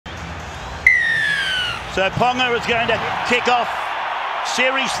So Ponga is going to kick off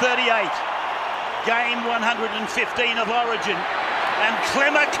Series 38, game 115 of Origin, and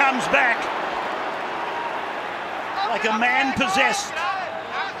Clemmer comes back like a man possessed,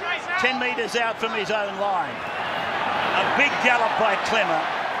 10 metres out from his own line. A big gallop by Clemmer,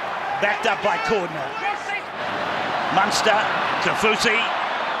 backed up by Cordner. Munster, Kafusi,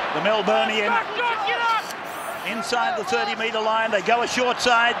 the Melburnian, inside the 30-metre line. They go a short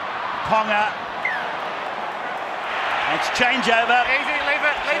side. Ponga. It's changeover. Easy, leave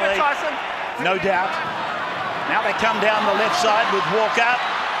it, Tyson. No doubt. Now they come down the left side with Walker.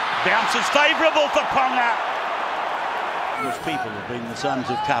 Bounces favourable for Ponga. Those people have been the sons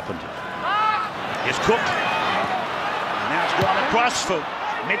of carpenters. Here's Cook. And now it's gone across for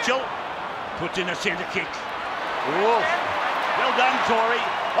Mitchell. Puts in a centre kick. Ooh. Well done, Corey.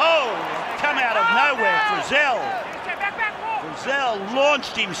 Oh, come out of nowhere, Frizzell. Frizzell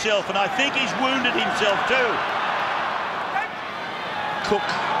launched himself, and I think he's wounded himself too. Cook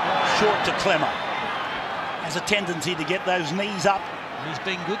short to Clemmer. Has a tendency to get those knees up. He's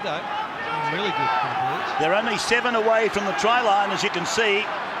been good though. He's really good for the Blues. They're only 7 away from the try line, as you can see,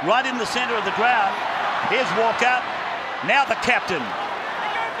 right in the centre of the ground. Here's Walker. Now the captain.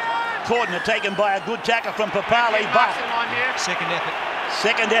 Cordner taken by a good tackle from Papali, but second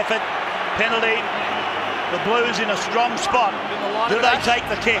effort. Penalty. The Blues in a strong spot. Do they take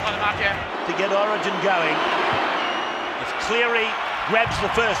the kick to get Origin going? As Cleary grabs the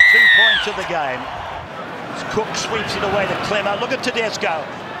first 2 points of the game. As Cook sweeps it away to Clemmer. Look at Tedesco.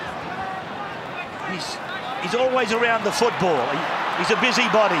 He's always around the football. He's a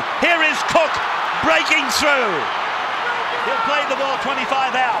busybody. Here is Cook breaking through. He'll play the ball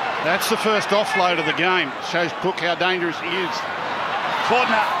 25 out. That's the first offload of the game. Shows Cook how dangerous he is.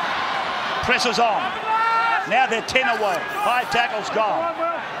 Cordner presses on. Now they're 10 away. 5 tackles gone.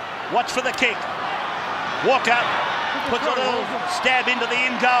 Watch for the kick. Walker puts a little stab into the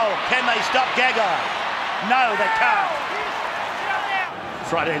in goal. Can they stop Gagai? No, they can't.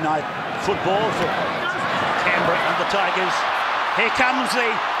 Friday night football for Canberra and the Tigers. Here comes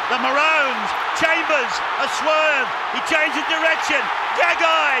the Maroons. Chambers, a swerve. He changes direction.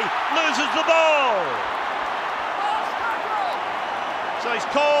 Gagai loses the ball. So he's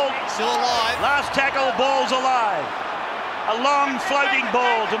called. Still alive. Last tackle, ball's alive. A long floating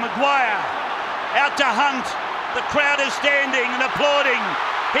ball to Maguire. Out to Hunt. The crowd is standing and applauding.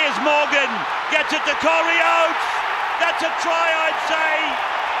 Here's Morgan. Gets it to Corey Oates. That's a try, I'd say.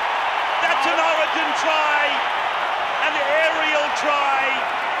 That's an Origin try. An aerial try.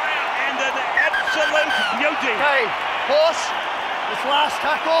 And an absolute beauty. Hey, Horse, this last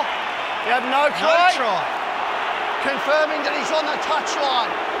tackle, you have no try. No try. Confirming that he's on the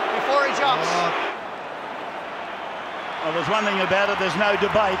touchline before he jumps. Well, there's one thing about it, there's no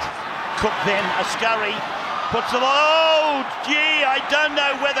debate. Cook then, a scurry, puts the ball. Oh, gee, I don't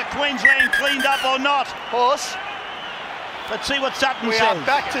know whether Queensland cleaned up or not. Horse, Let's see what Sutton we says. are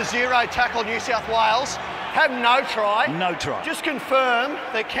back to 0 tackle New South Wales. Have no try. No try. Just confirm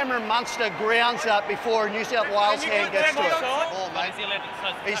that Cameron Munster grounds that before a New South Wales hand gets to it. Ball, mate.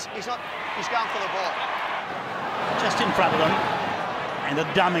 He's going for the ball. Just in front of them. And a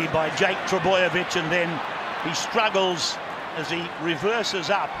dummy by Jake Trebojevic, and then he struggles as he reverses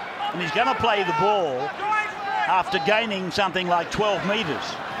up. And he's going to play the ball after gaining something like 12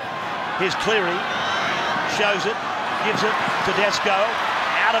 metres. Here's Cleary. Shows it. Gives it to Tedesco.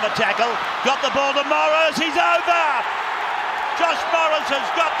 Out of a tackle. Got the ball to Morris. He's over. Josh Morris has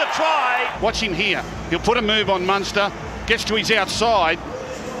got the try. Watch him here. He'll put a move on Munster. Gets to his outside.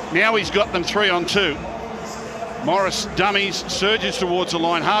 Now he's got them 3 on 2. Morris dummies, surges towards the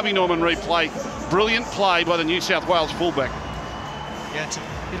line. Harvey Norman replay. Brilliant play by the New South Wales fullback. Yeah, it's a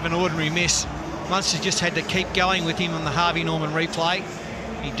bit of an ordinary miss. Munster just had to keep going with him on the Harvey Norman replay.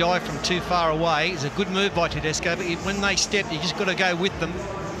 He dived from too far away. It's a good move by Tedesco, but when they step, you just got to go with them.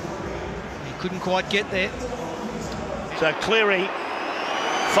 He couldn't quite get there. So Cleary,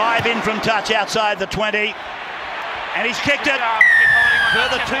 5 in from touch outside the 20. And he's kicked it.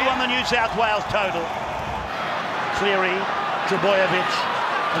 Further 2 on the New South Wales total. Cleary, Trebojevic,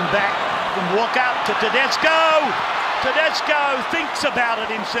 and back from Walker to Tedesco. Tedesco thinks about it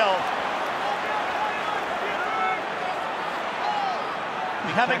himself.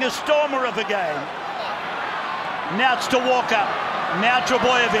 Having a stormer of a game. Now it's to Walker. Now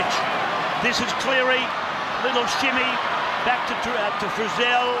Trebojevic. This is Cleary. Little shimmy. Back to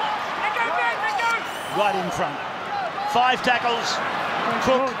Frizzell. Right in front. 5 tackles.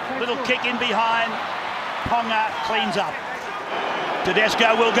 Cook. Little kick in behind. Ponga cleans up.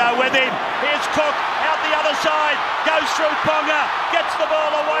 Tedesco will go with him. Here's Cook out the other side. Goes through Ponga. Gets the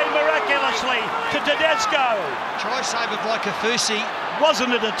ball away miraculously. Crossley to Tedesco. Try saver by Kaufusi.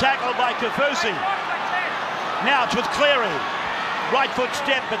 Wasn't it a tackle by Kaufusi? Now it's with Cleary. Right foot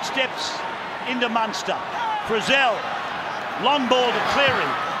step, but steps into Munster. Frizzell. Long ball to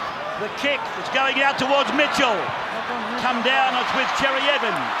Cleary. The kick is going out towards Mitchell. Come down, it's with Cherry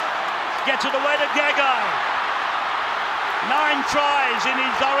Evans. Gets it away to Gagai. 9 tries in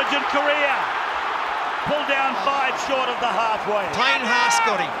his Origin career. Pulled down 5 short of the halfway. Payne Haas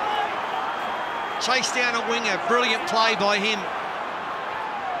got him. Chased down a winger. Brilliant play by him.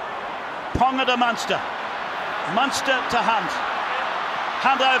 Ponga to Munster. Munster to Hunt.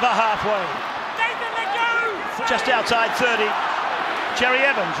 Hunt over halfway. Just outside 30. Cherry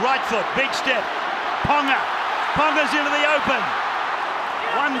Evans, right foot, big step. Ponga. Ponga's into the open.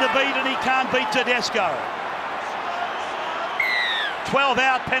 1 to beat and he can't beat Tedesco. 12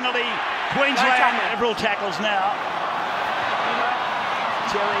 out penalty. Queensland, several tackles now.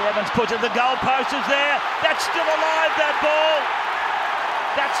 Cherry Evans puts it, the goal post is there. That's still alive, that ball.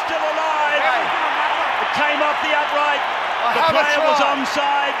 That's still alive. It came off the upright. The player was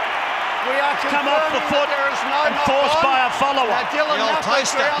onside. Come off the foot and forced by a follower.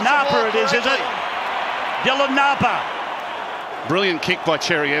 Napa it is it? Dylan Napa. Brilliant kick by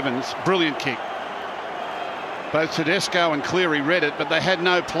Cherry Evans. Brilliant kick. Both Tedesco and Cleary read it, but they had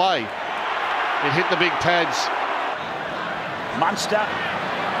no play. It hit the big pads. Munster.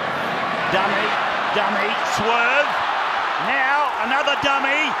 Dummy, swerve. Now another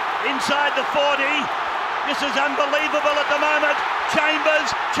dummy inside the 40. This is unbelievable at the moment.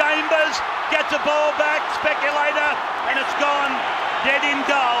 Chambers gets the ball back, speculator, and it's gone dead in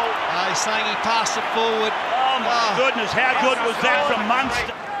goal. He's saying he passed it forward. Oh my goodness, how good was that from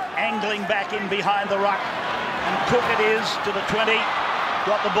Munster? Angling back in behind the ruck. And Cook it is to the 20.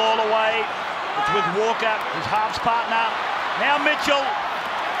 Got the ball away. It's with Walker, his halves partner. Now Mitchell.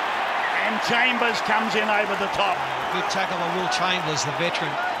 And Chambers comes in over the top. Good tackle by Will Chambers, the veteran.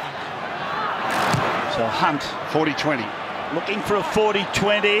 So Hunt. 40-20. Looking for a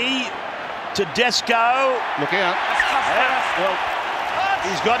 40-20. Tedesco. Look out. Well,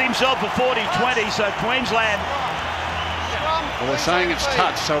 he's got himself a 40-20, so Queensland. Well, they're saying it's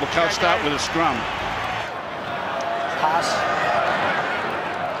touch, so it'll start with a scrum. Pass.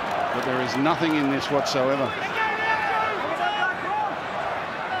 But there is nothing in this whatsoever.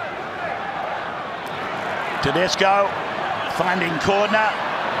 Tedesco finding corner.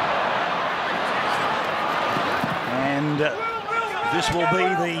 And this will be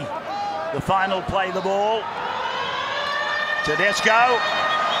the final play the ball. Tedesco.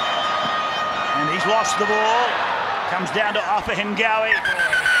 And he's lost the ball. Comes down to Offahengawi.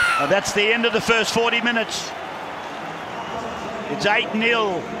 That's the end of the first 40 minutes. It's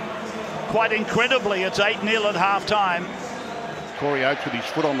 8-0. Quite incredibly, it's 8-0 at half-time. Corey Oates with his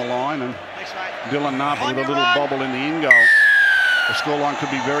foot on the line and Dylan Napa with a little bobble in the in goal. The scoreline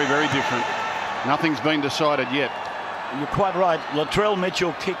could be very, very different. Nothing's been decided yet. You're quite right. Latrell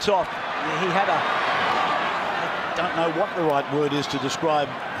Mitchell kicks off. He had I don't know what the right word is to describe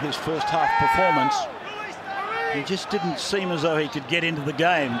his first half performance. He just didn't seem as though he could get into the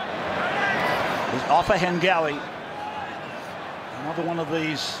game. There's Offahengawi. Another one of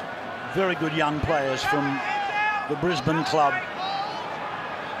these very good young players from the Brisbane club.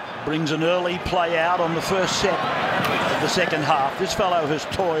 Brings an early play out on the first set of the second half. This fellow has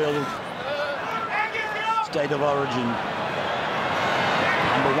toiled. State of origin.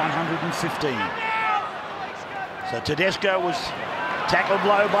 Number 115. So Tedesco was tackled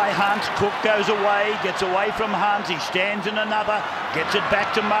low by Hunt. Cook goes away, gets away from Hunt. He stands in another, gets it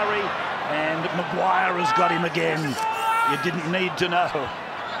back to Murray. And Maguire has got him again. You didn't need to know.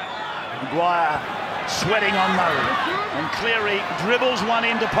 Maguire sweating on Murray. And Cleary dribbles one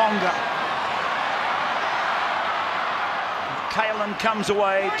into Ponga. Kalen comes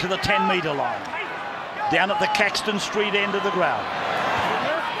away to the 10-metre line. Down at the Caxton Street end of the ground.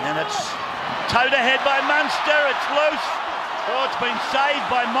 And it's towed ahead by Munster. It's loose. Oh, it's been saved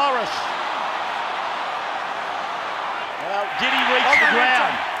by Morris. Well, did he reach the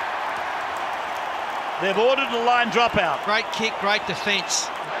ground? They've ordered a line dropout. Great kick, great defence.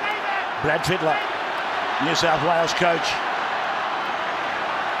 Brad Fittler, New South Wales coach.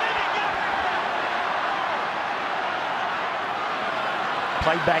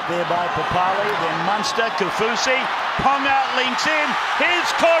 Played back there by Papali, then Munster, Kaufusi, Ponga links in. Here's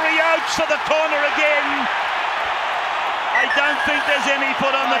Corey Oates for the corner again. I don't think there's any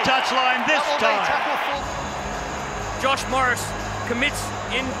foot on the touchline this time. Josh Morris commits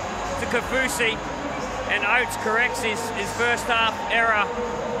in to Kaufusi and Oates corrects his first half error.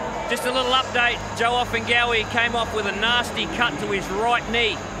 Just a little update, Joe Offahengawi came off with a nasty cut to his right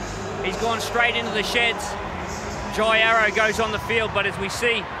knee. He's gone straight into the sheds. Jai Arrow goes on the field, but as we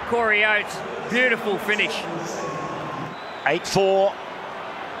see, Corey Oates, beautiful finish. 8-4,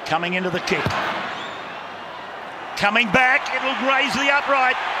 coming into the kick. Coming back, it'll graze the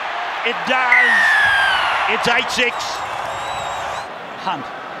upright. It does. It's 8-6. Hunt.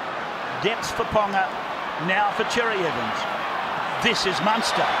 Depth for Ponga. Now for Cherry Evans. This is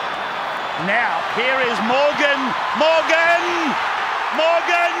Munster. Now, here is Morgan. Morgan!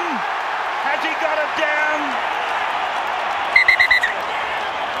 Morgan! Has he got it down?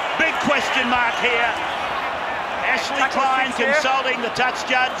 Big question mark here. Ashley Klein consulting the touch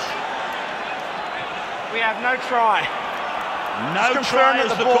judge. We have no try. No try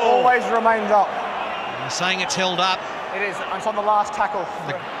is the call. Always remains up. They're saying it's held up. It is. It's on the last tackle.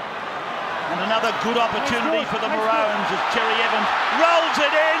 And another good opportunity for the Maroons as Cherry Evans rolls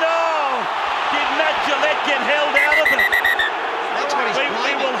it in. Oh! Did Matt Gillette get held out of it? That's what he's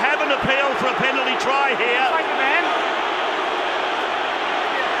We will have an appeal for a penalty try here. Thank you, man.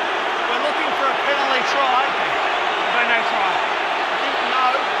 We're looking for a penalty try. No try. I think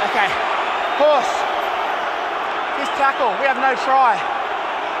no. Okay. Horse. His tackle. We have no try.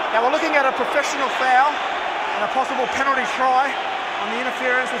 Now we're looking at a professional foul and a possible penalty try on the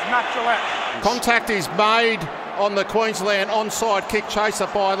interference with Matt Gillette. Contact is made on the Queensland onside kick chaser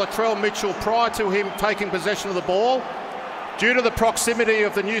by Latrell Mitchell prior to him taking possession of the ball. Due to the proximity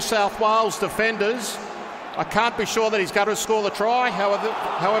of the New South Wales defenders, I can't be sure that he's going to score the try.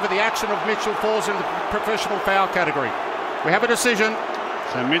 However, the action of Mitchell falls in the professional foul category. We have a decision.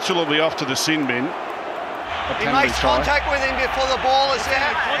 So Mitchell will be off to the sin bin. He makes contact with him before the ball is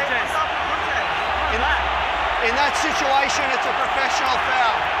out. In that situation, it's a professional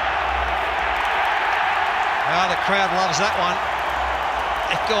foul. Oh, the crowd loves that one.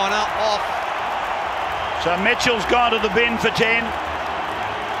 They've gone up, off. So Mitchell's gone to the bin for 10.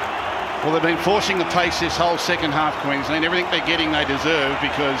 Well, they've been forcing the pace this whole second half, Queensland. Everything they're getting they deserve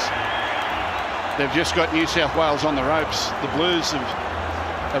because they've just got New South Wales on the ropes. The Blues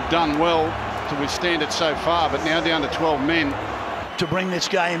have done well to withstand it so far, but now down to 12 men. To bring this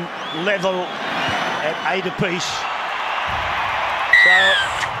game level at 8 apiece. So,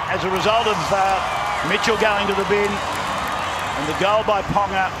 as a result of Mitchell going to the bin and the goal by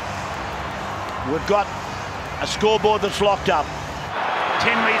Ponga, we've got a scoreboard that's locked up.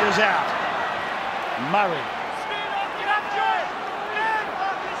 10 metres out. Murray.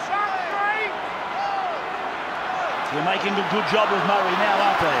 They're making a good job with Murray now,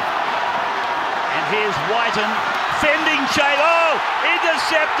 aren't they? And here's Whiten fending Shade. Oh,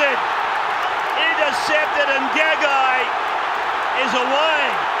 intercepted. Intercepted, and Gagai is away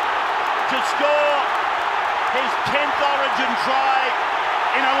to score his 10th Origin try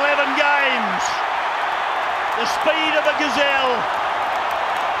in 11 games. The speed of a gazelle.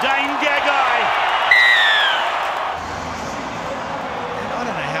 Dane Gagai. I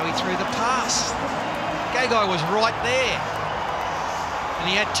don't know how he threw the pass. Gagai was right there. And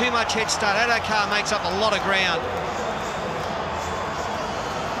he had too much head start. Adokar makes up a lot of ground.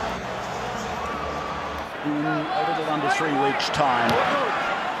 In a little under 3 weeks' time.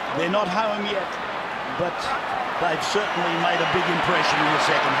 They're not home yet, but they've certainly made a big impression in the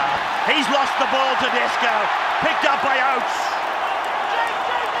second half. He's lost the ball to Tedesco. Picked up by Oates.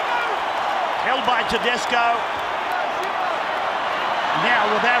 Held by Tedesco. Now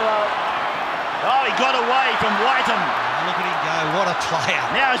with Arrow. Oh, he got away from Whiten. Look at him go, what a player.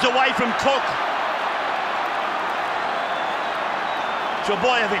 Now he's away from Cook.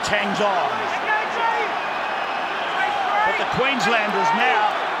 Trebojevic hangs on. But the Queenslanders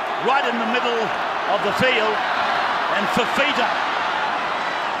now right in the middle of the field, and Fafita.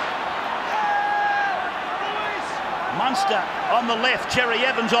 Munster on the left, Cherry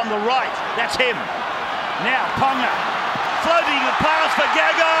Evans on the right. That's him. Now Ponga floating a pass for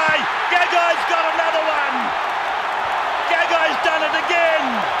Gagai. Gagai's got another one. Gagai's done it again.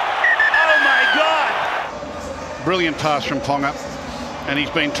 Oh my God. Brilliant pass from Ponga. And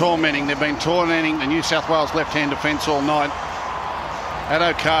they've been tormenting the New South Wales left-hand defence all night.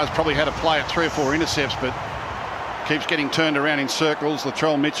 Adokar's probably had to play at 3 or 4 intercepts, but keeps getting turned around in circles.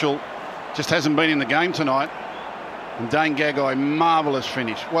 Latrell Mitchell just hasn't been in the game tonight. And Dane Gagai, marvellous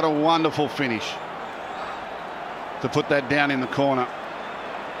finish. What a wonderful finish to put that down in the corner.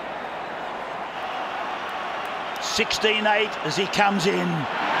 16-8 as he comes in.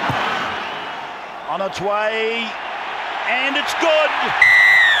 On its way. And it's good.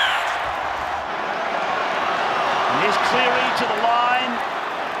 And here's Cleary to the line.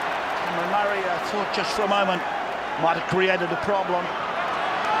 Cameron Murray, I thought just for a moment, might have created a problem.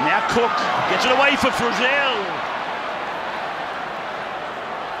 Now Cook gets it away for Frizzell.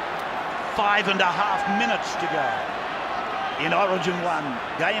 5.5 minutes to go in Origin 1,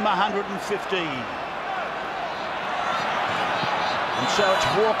 game 115. And so it's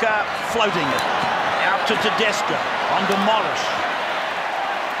Walker floating it out to Tedesco, onto Morris.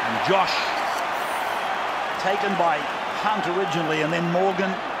 And Josh taken by Hunt originally, and then Morgan.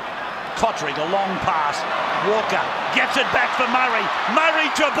 Kotrick, a long pass. Walker gets it back for Murray. Murray,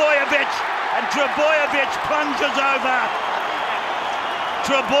 Trbojevic, and Trbojevic plunges over.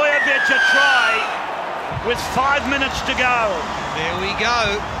 Trbojevic a try with 5 minutes to go. There we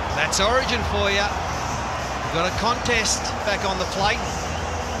go. That's Origin for you. We've got a contest back on the plate.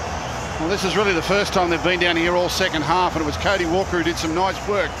 Well, this is really the first time they've been down here all second half, and it was Cody Walker who did some nice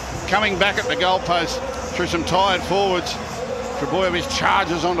work coming back at the goalpost through some tired forwards. Trbojevic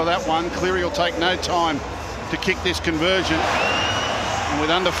charges onto that one. Cleary will take no time to kick this conversion. And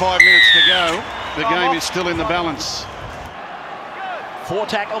with under 5 minutes to go, the game is still in the balance. 4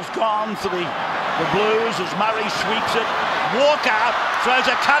 tackles gone for the Blues as Murray sweeps it. Walker throws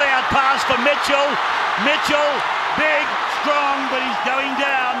a cutout pass for Mitchell. Mitchell, big, strong, but he's going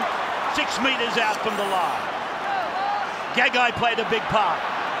down 6 metres out from the line. Gagai played a big part.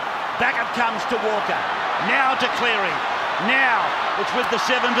 Back it comes to Walker. Now to Cleary. Now it's with the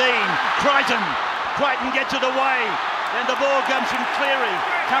 17. Crichton gets it away. Then the ball comes from Cleary.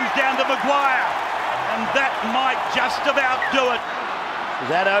 Comes down to Maguire. And that might just about do it. Is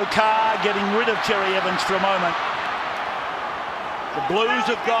that Okar getting rid of Cherry Evans for a moment? The Blues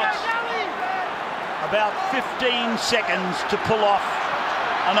have got about 15 seconds to pull off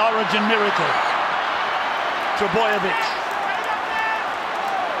an Origin miracle. Trbojevic.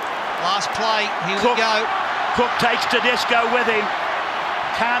 Last play, here we go. Cook takes Tedesco with him.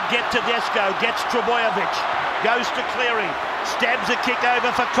 Can't get Tedesco, gets Trbojevic. Goes to Cleary. Stabs a kick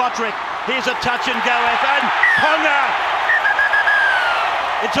over for Kotrick. Here's a touch and go and Ponga!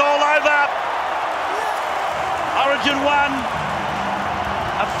 It's all over. Origin 1,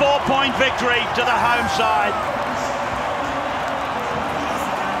 a 4-point victory to the home side.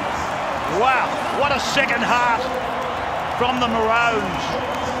 Wow, what a second half from the Maroons.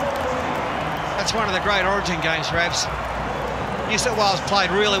 That's one of the great Origin games, Ravs. New South Wales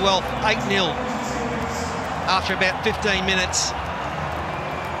played really well, 8-0 after about 15 minutes.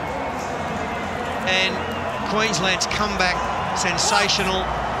 And Queensland's comeback, sensational.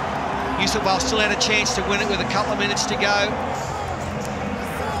 New South Wales still had a chance to win it with a couple of minutes to go.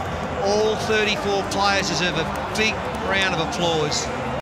 All 34 players deserve a big round of applause.